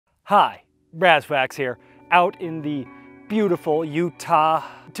Hi, Brassfax here, out in the beautiful Utah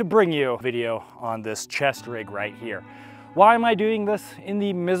to bring you a video on this chest rig right here. Why am I doing this in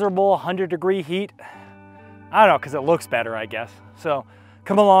the miserable 100-degree heat? I don't know, because it looks better, I guess. So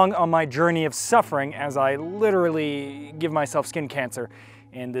come along on my journey of suffering as I literally give myself skin cancer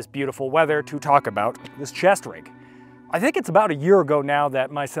in this beautiful weather to talk about this chest rig. I think it's about a year ago now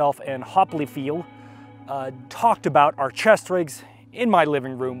that myself and Hopleyfield talked about our chest rigs in my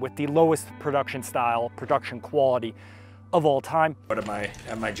living room with the lowest production style, production quality of all time. What am I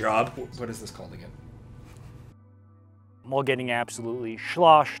at my job? What is this called again? While getting absolutely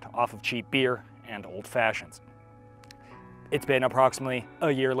sloshed off of cheap beer and old fashions. It's been approximately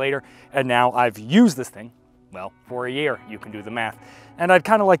a year later, and now I've used this thing, well, for a year, you can do the math. And I'd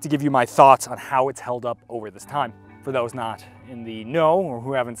kind of like to give you my thoughts on how it's held up over this time. For those not in the know or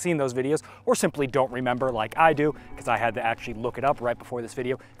who haven't seen those videos or simply don't remember like I do, because I had to actually look it up right before this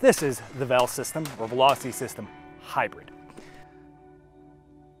video, this is the Vel System or Velocity System Hybrid.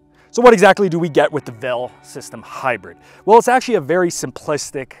 So what exactly do we get with the Vel System Hybrid? Well, it's actually a very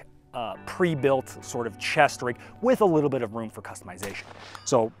simplistic pre-built sort of chest rig with a little bit of room for customization.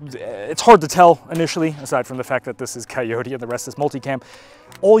 So it's hard to tell initially, aside from the fact that this is Coyote and the rest is multicam.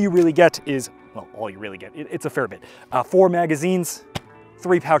 All you really get is, well, all you really get, it's a fair bit. 4 magazines,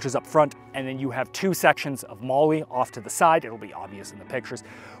 3 pouches up front, and then you have 2 sections of MOLLE off to the side. It'll be obvious in the pictures,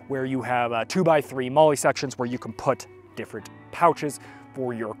 where you have 2x3 MOLLE sections where you can put different pouches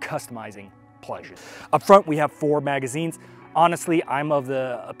for your customizing pleasures. Up front, we have 4 magazines. Honestly, I'm of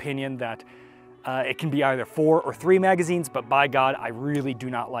the opinion that it can be either 4 or 3 magazines, but by God, I really do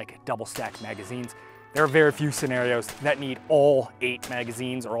not like double-stacked magazines. There are very few scenarios that need all 8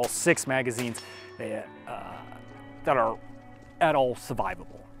 magazines or all 6 magazines that are at all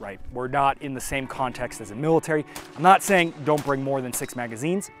survivable, right? We're not in the same context as a military. I'm not saying don't bring more than 6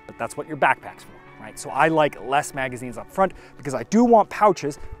 magazines, but that's what your backpack's for, right? So I like less magazines up front because I do want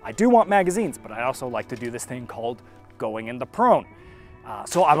pouches, I do want magazines, but I also like to do this thing called going in the prone.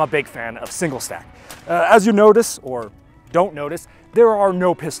 So I'm a big fan of single stack. As you notice, or don't notice, there are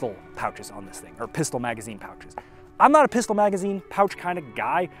no pistol pouches on this thing, or pistol magazine pouches. I'm not a pistol magazine pouch kind of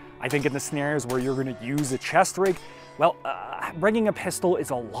guy. I think in the scenarios where you're gonna use a chest rig, well, bringing a pistol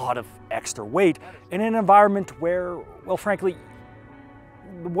is a lot of extra weight in an environment where, well, frankly,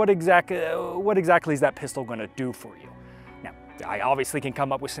 what exactly is that pistol gonna do for you? I obviously can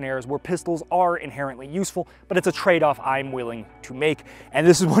come up with scenarios where pistols are inherently useful, but it's a trade-off I'm willing to make. And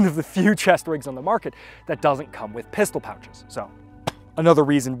this is one of the few chest rigs on the market that doesn't come with pistol pouches. So another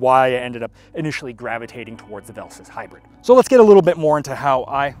reason why I ended up initially gravitating towards the Vel System Hybrid. So let's get a little bit more into how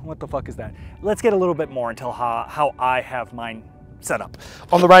what the fuck is that? Let's get a little bit more into how I have mine set up.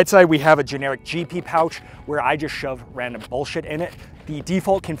 On the right side, we have a generic GP pouch where I just shove random bullshit in it. The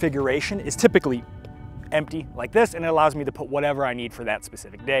default configuration is typically empty like this, and it allows me to put whatever I need for that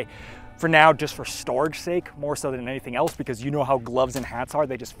specific day. For now, just for storage sake, more so than anything else, because you know how gloves and hats are.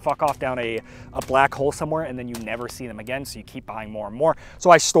 They just fuck off down a black hole somewhere and then you never see them again, so you keep buying more and more. So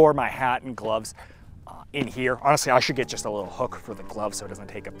I store my hat and gloves in here. Honestly, I should get just a little hook for the glove so it doesn't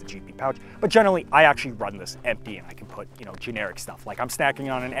take up the GP pouch. But generally, I actually run this empty and I can put, you know, generic stuff. Like I'm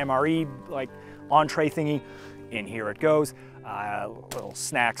snacking on an MRE, like entree thingy. In here it goes. Little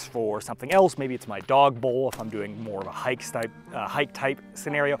snacks for something else. Maybe it's my dog bowl if I'm doing more of a hike type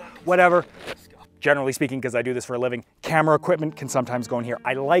scenario, whatever. Generally speaking, because I do this for a living, camera equipment can sometimes go in here.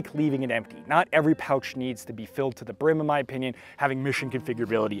 I like leaving it empty. Not every pouch needs to be filled to the brim, in my opinion. Having mission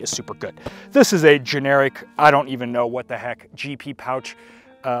configurability is super good. This is a generic, I don't even know what the heck, GP pouch,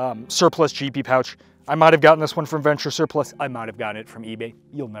 surplus GP pouch. I might have gotten this one from Venture Surplus. I might have gotten it from eBay.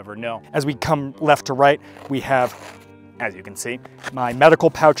 You'll never know. As we come left to right, we have, as you can see, my medical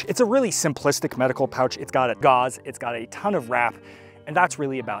pouch. It's a really simplistic medical pouch. It's got a gauze, it's got a ton of wrap, and that's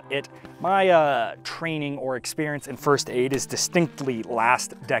really about it. My training or experience in first aid is distinctly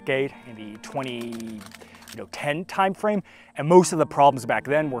last decade, in the 2010 time frame, and most of the problems back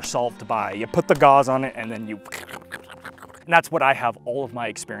then were solved by you put the gauze on it and then you. And that's what I have all of my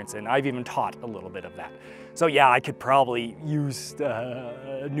experience in. I've even taught a little bit of that. So yeah, I could probably use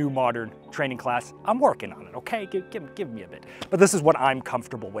a new modern training class. I'm working on it, okay? Give me a bit. But this is what I'm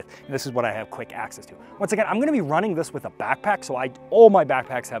comfortable with, and this is what I have quick access to. Once again, I'm gonna be running this with a backpack, so all my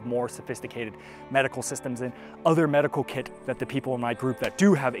backpacks have more sophisticated medical systems in, other medical kit that the people in my group that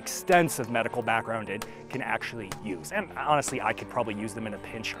do have extensive medical background in can actually use. And honestly, I could probably use them in a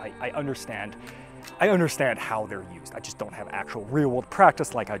pinch. I understand how they're used. I just don't have actual real world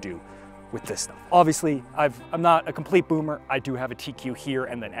practice like I do with this stuff. Obviously, I'm not a complete boomer. I do have a TQ here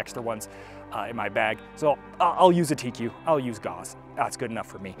and then extra ones in my bag. So I'll use a TQ, I'll use gauze. That's good enough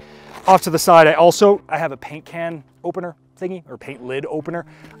for me. Off to the side, I have a paint can opener thingy, or paint lid opener,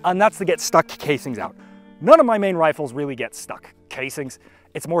 and that's to get stuck casings out. None of my main rifles really get stuck casings.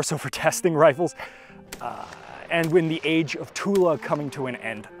 It's more so for testing rifles. And in the age of Tula coming to an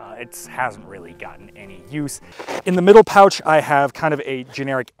end, it hasn't really gotten any use. In the middle pouch, I have kind of a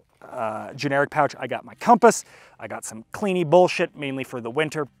generic pouch. I got my compass. I got some cleany bullshit, mainly for the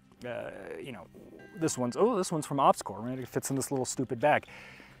winter. You know, this one's from OpsCore, right? It fits in this little stupid bag.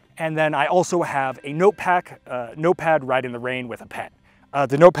 And then I also have a notepad right in the rain with a pen.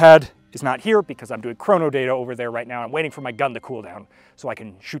 The notepad is not here because I'm doing chrono data over there right now. I'm waiting for my gun to cool down so I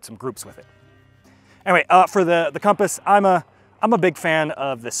can shoot some groups with it. Anyway, for the compass, I'm a big fan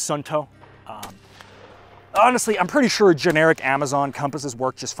of the Sunto. Honestly, I'm pretty sure generic Amazon compasses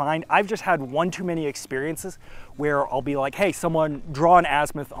work just fine. I've just had one too many experiences where I'll be like, hey, someone draw an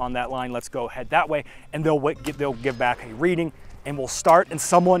azimuth on that line, let's go head that way, and they'll give back a reading, and we'll start, and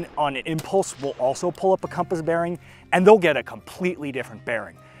someone on an impulse will also pull up a compass bearing, and they'll get a completely different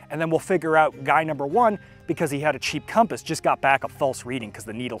bearing. And then we'll figure out guy number one, because he had a cheap compass, just got back a false reading because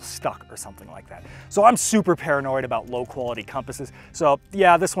the needle stuck or something like that. So I'm super paranoid about low quality compasses. So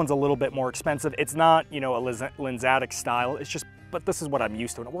yeah, this one's a little bit more expensive. It's not, you know, a Lensatic style. It's just, but this is what I'm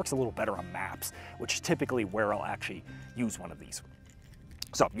used to, and it works a little better on maps, which is typically where I'll actually use one of these.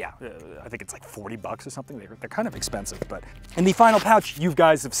 So yeah, I think it's like 40 bucks or something. They're kind of expensive, but in the final pouch, you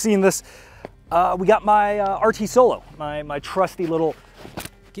guys have seen this. We got my RT Solo, my trusty little,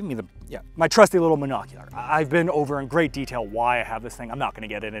 my trusty little monocular. I've been over in great detail why I have this thing. I'm not gonna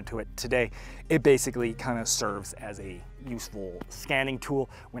get into it today. It basically kind of serves as a useful scanning tool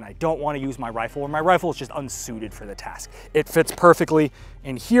when I don't want to use my rifle, or my rifle is just unsuited for the task. It fits perfectly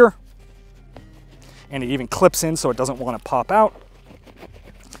in here, and it even clips in so it doesn't want to pop out.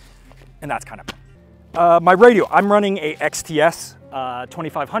 And that's kind of my radio. I'm running a XTS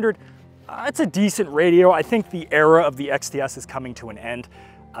 2500. It's a decent radio. I think the era of the XTS is coming to an end.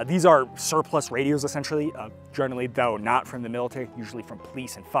 These are surplus radios, essentially, generally, though not from the military, usually from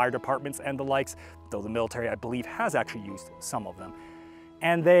police and fire departments and the likes, though the military, I believe, has actually used some of them.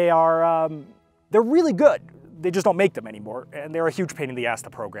 And they are, they're really good. They just don't make them anymore, and they're a huge pain in the ass to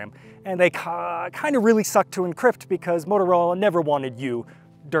program. And they kind of really suck to encrypt because Motorola never wanted you,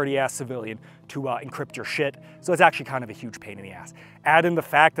 dirty-ass civilian, to encrypt your shit, so it's actually kind of a huge pain in the ass. Add in the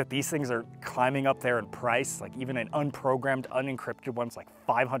fact that these things are climbing up there in price, like even an unprogrammed, unencrypted one's like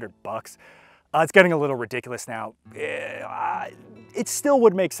 500 bucks. It's getting a little ridiculous now. It still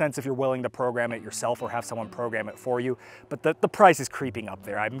would make sense if you're willing to program it yourself or have someone program it for you, but the price is creeping up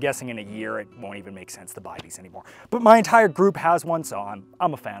there. I'm guessing in a year it won't even make sense to buy these anymore. But my entire group has one, so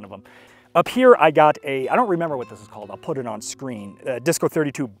I'm a fan of them. Up here, I got I don't remember what this is called, I'll put it on screen, Disco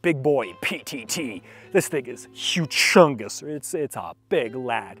 32 Big Boy PTT. This thing is humongous, it's a big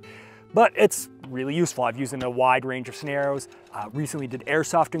lad. But it's really useful. I've used it in a wide range of scenarios. Recently did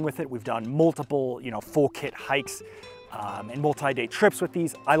airsofting with it. We've done multiple, full kit hikes and multi-day trips with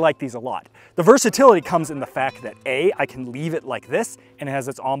these. I like these a lot. The versatility comes in the fact that A, I can leave it like this and it has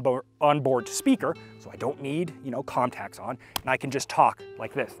its onboard speaker, so I don't need, contacts on, and I can just talk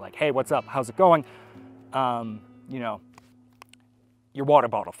like this, like, hey, what's up? How's it going? Your water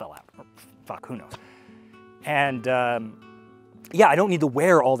bottle fell out. Or, fuck, who knows? And yeah, I don't need to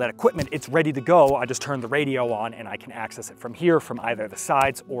wear all that equipment. It's ready to go. I just turn the radio on and I can access it from here, from either the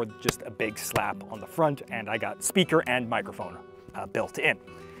sides or just a big slap on the front, and I got speaker and microphone built in.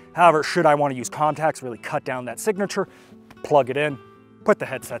 However, should I want to use contacts, really cut down that signature, plug it in, put the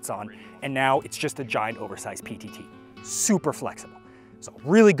headsets on, and now it's just a giant oversized PTT. Super flexible. So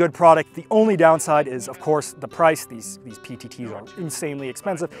really good product. The only downside is, of course, the price. These PTTs are insanely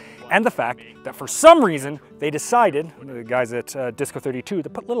expensive, and the fact that for some reason they decided, the guys at Disco 32, to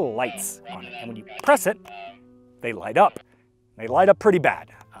put little lights on it, and when you press it, they light up. They light up pretty bad.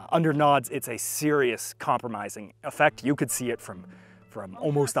 Under nods, it's a serious compromising effect. You could see it from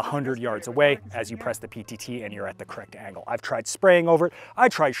almost 100 yards away as you press the PTT and you're at the correct angle. I've tried spraying over it. I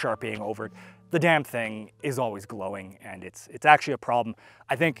tried Sharpieing over it. The damn thing is always glowing, and it's actually a problem.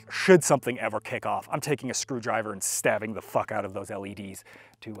 I think should something ever kick off, I'm taking a screwdriver and stabbing the fuck out of those LEDs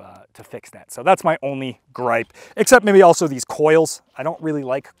to fix that. So that's my only gripe, except maybe also these coils. I don't really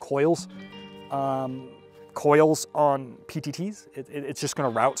like coils. Coils on PTTs. It's just gonna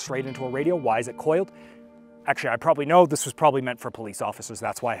route straight into a radio. Why is it coiled? Actually, I probably know this was probably meant for police officers.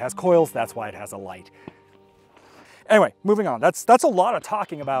 That's why it has coils, that's why it has a light. Anyway, moving on. That's a lot of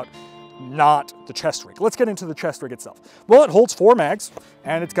talking about not the chest rig. Let's get into the chest rig itself. Well, it holds 4 mags,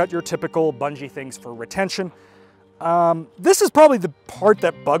 and it's got your typical bungee things for retention. This is probably the part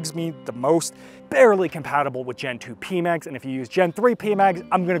that bugs me the most. Barely compatible with Gen 2 PMags, and if you use Gen 3 PMags,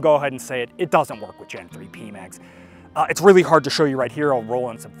 I'm gonna go ahead and say it doesn't work with Gen 3 PMags. It's really hard to show you right here. I'll roll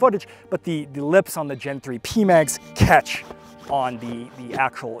in some footage, but the lips on the Gen 3 PMags catch on the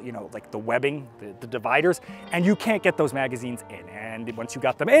actual, you know, like the webbing, the dividers, and you can't get those magazines in. And once you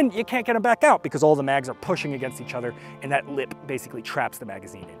got them in, you can't get them back out because all the mags are pushing against each other, and that lip basically traps the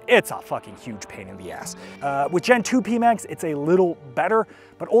magazine in. It's a fucking huge pain in the ass. With Gen 2 PMags, it's a little better,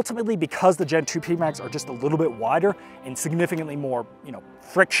 but ultimately because the Gen 2 PMags are just a little bit wider and significantly more, you know,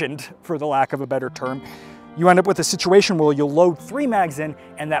 frictioned, for the lack of a better term, you end up with a situation where you'll load 3 mags in,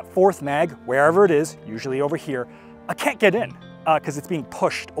 and that 4th mag, wherever it is, usually over here, I can't get in because it's being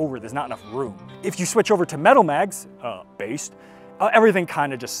pushed over. There's not enough room. If you switch over to metal mags, based, everything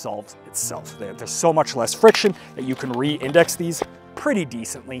kind of just solves itself. There's so much less friction that you can re-index these pretty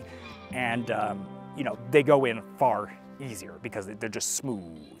decently, and you know, they go in far easier because they're just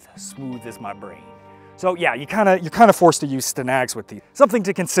smooth as my brain. So yeah, you're kind of forced to use Stanags with these. Something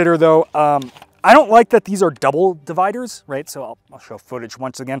to consider though. I don't like that these are double dividers, right? So I'll show footage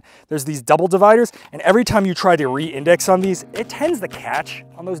once again. There's these double dividers, and every time you try to re-index on these, it tends to catch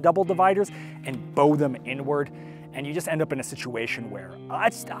on those double dividers and bow them inward, and you just end up in a situation where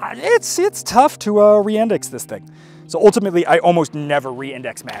it's tough to re-index this thing. So ultimately, I almost never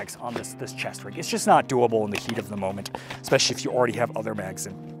re-index mags on this chest rig. It's just not doable in the heat of the moment, especially if you already have other mags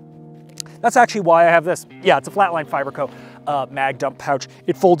in. That's actually why I have this. Yeah, it's a Flatline Fiberco mag dump pouch.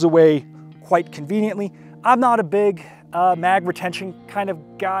 It folds away quite conveniently. I'm not a big mag retention kind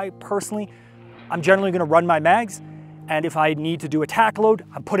of guy personally. I'm generally gonna run my mags, and if I need to do a tack load,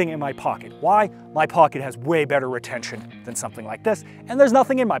 I'm putting it in my pocket. Why? My pocket has way better retention than something like this, and there's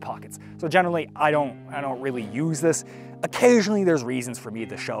nothing in my pockets. So generally, I don't really use this. Occasionally, there's reasons for me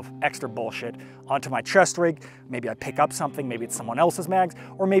to shove extra bullshit onto my chest rig. Maybe I pick up something, maybe it's someone else's mags,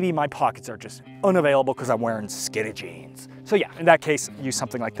 or maybe my pockets are just unavailable because I'm wearing skinny jeans. So yeah, in that case, use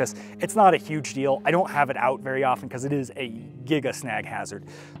something like this. It's not a huge deal. I don't have it out very often because it is a giga snag hazard.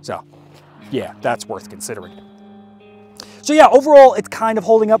 So yeah, that's worth considering. So yeah, overall, it's kind of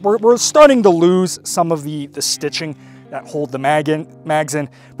holding up. We're starting to lose some of the stitching that hold the mags in,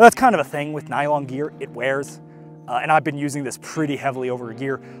 but that's kind of a thing with nylon gear. It wears. And I've been using this pretty heavily over a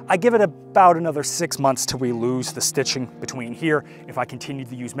year. I give it about another 6 months till we lose the stitching between here if I continue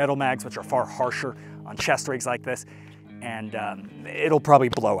to use metal mags, which are far harsher on chest rigs like this, and it'll probably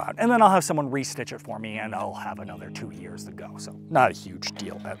blow out. And then I'll have someone restitch it for me, and I'll have another 2 years to go. So not a huge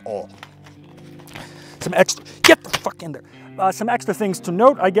deal at all. Some extra, get the fuck in there. Some extra things to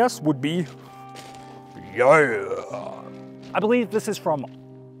note, I guess, would be, yeah. I believe this is from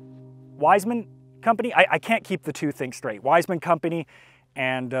Wiseman Company. I can't keep the two things straight. Wiseman Company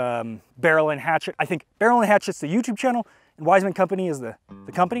and Barrel and Hatchet. I think Barrel and Hatchet's the YouTube channel and Wiseman Company is the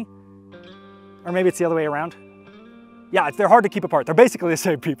company. Or maybe it's the other way around. Yeah, they're hard to keep apart. They're basically the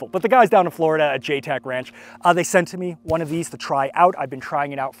same people. But the guys down in Florida at JTAC Ranch, they sent to me one of these to try out. I've been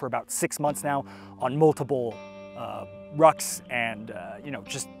trying it out for about 6 months now on multiple rucks and you know,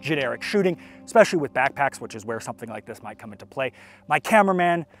 just generic shooting, especially with backpacks, which is where something like this might come into play. My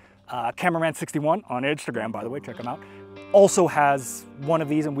cameraman, Cameraman 61 on Instagram, by the way, check him out, also has one of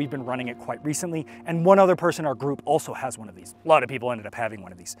these, and we've been running it quite recently. And one other person in our group also has one of these. A lot of people ended up having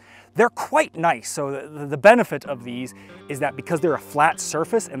one of these. They're quite nice. So the benefit of these is that because they're a flat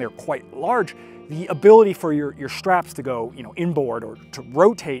surface and they're quite large, the ability for your straps to go, you know, inboard or to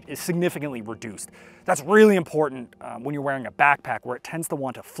rotate is significantly reduced. That's really important when you're wearing a backpack, where it tends to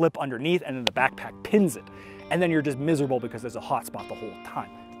want to flip underneath and then the backpack pins it. And then you're just miserable because there's a hot spot the whole time.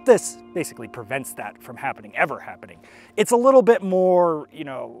 This basically prevents that from ever happening. It's a little bit more, you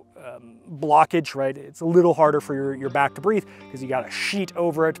know, blockage, right? It's a little harder for your back to breathe because you got a sheet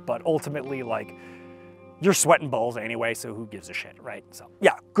over it, but ultimately, like, you're sweating balls anyway, so who gives a shit, right? So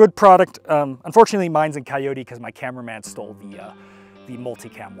yeah, good product. Unfortunately, mine's in Coyote because my cameraman stole the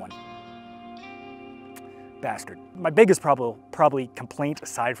multicam one. Bastard. My biggest probably complaint,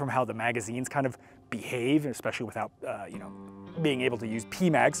 aside from how the magazines kind of behave, especially without, you know, being able to use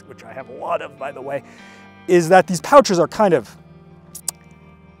PMags, which I have a lot of, by the way, is that these pouches are kind of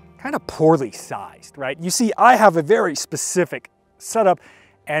poorly sized, right? You see, I have a very specific setup,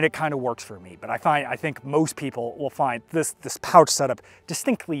 and it kind of works for me. But I think most people will find this pouch setup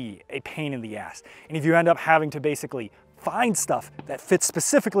distinctly a pain in the ass. And if you end up having to basically find stuff that fits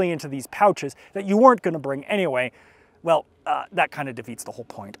specifically into these pouches that you weren't going to bring anyway, well, that kind of defeats the whole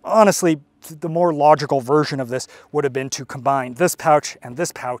point. Honestly, the more logical version of this would have been to combine this pouch and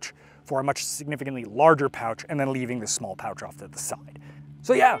this pouch for a much significantly larger pouch and then leaving this small pouch off to the side.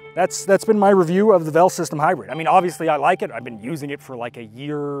 So yeah, that's been my review of the Vel System Hybrid. I mean, obviously I like it. I've been using it for like a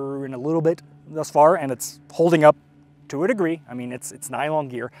year and a little bit thus far, and it's holding up to a degree. I mean, it's nylon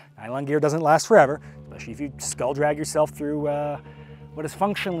gear. Nylon gear doesn't last forever, especially if you skull drag yourself through what is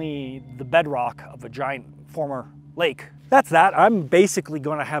functionally the bedrock of a giant former lake. That's that. I'm basically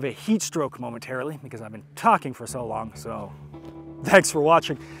going to have a heat stroke momentarily because I've been talking for so long. So thanks for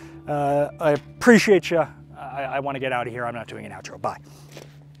watching. I appreciate you. I want to get out of here. I'm not doing an outro. Bye.